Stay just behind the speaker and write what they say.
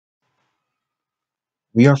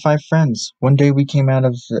We are five friends. One day we came out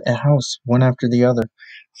of a house, one after the other.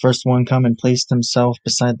 First one come and placed himself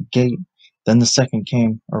beside the gate. Then the second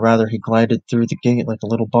came, or rather he glided through the gate like a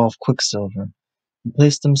little ball of quicksilver. He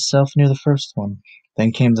placed himself near the first one.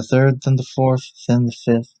 Then came the third, then the fourth, then the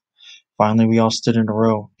fifth. Finally we all stood in a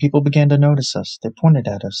row. People began to notice us. They pointed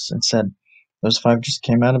at us and said, "Those five just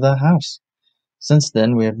came out of that house." Since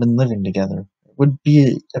then, we have been living together. It would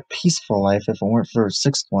be a peaceful life if it weren't for a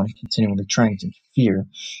sixth one continually trying to interfere.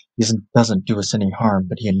 He doesn't do us any harm,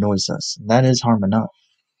 but he annoys us, and that is harm enough.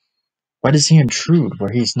 Why does he intrude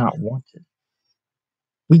where he is not wanted?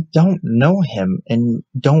 We don't know him and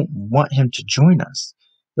don't want him to join us.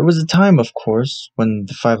 There was a time, of course, when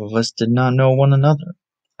the five of us did not know one another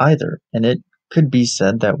either, and it could be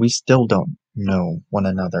said that we still don't know one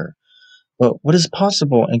another. But what is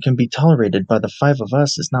possible and can be tolerated by the five of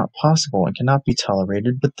us is not possible and cannot be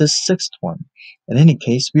tolerated with this sixth one. In any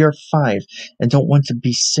case, we are five and don't want to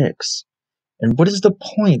be six. And what is the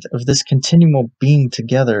point of this continual being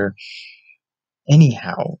together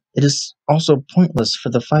anyhow? It is also pointless for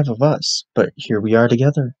the five of us, but here we are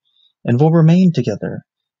together, and will remain together.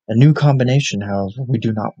 A new combination, however, we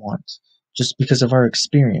do not want, just because of our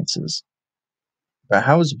experiences. But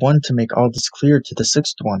how is one to make all this clear to the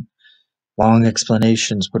sixth one? Long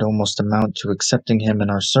explanations would almost amount to accepting him in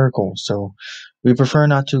our circle, so we prefer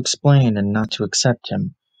not to explain and not to accept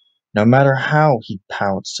him. No matter how he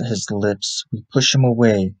pouts his lips, we push him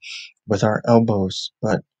away with our elbows,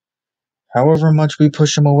 but however much we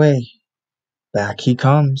push him away, back he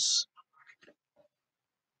comes.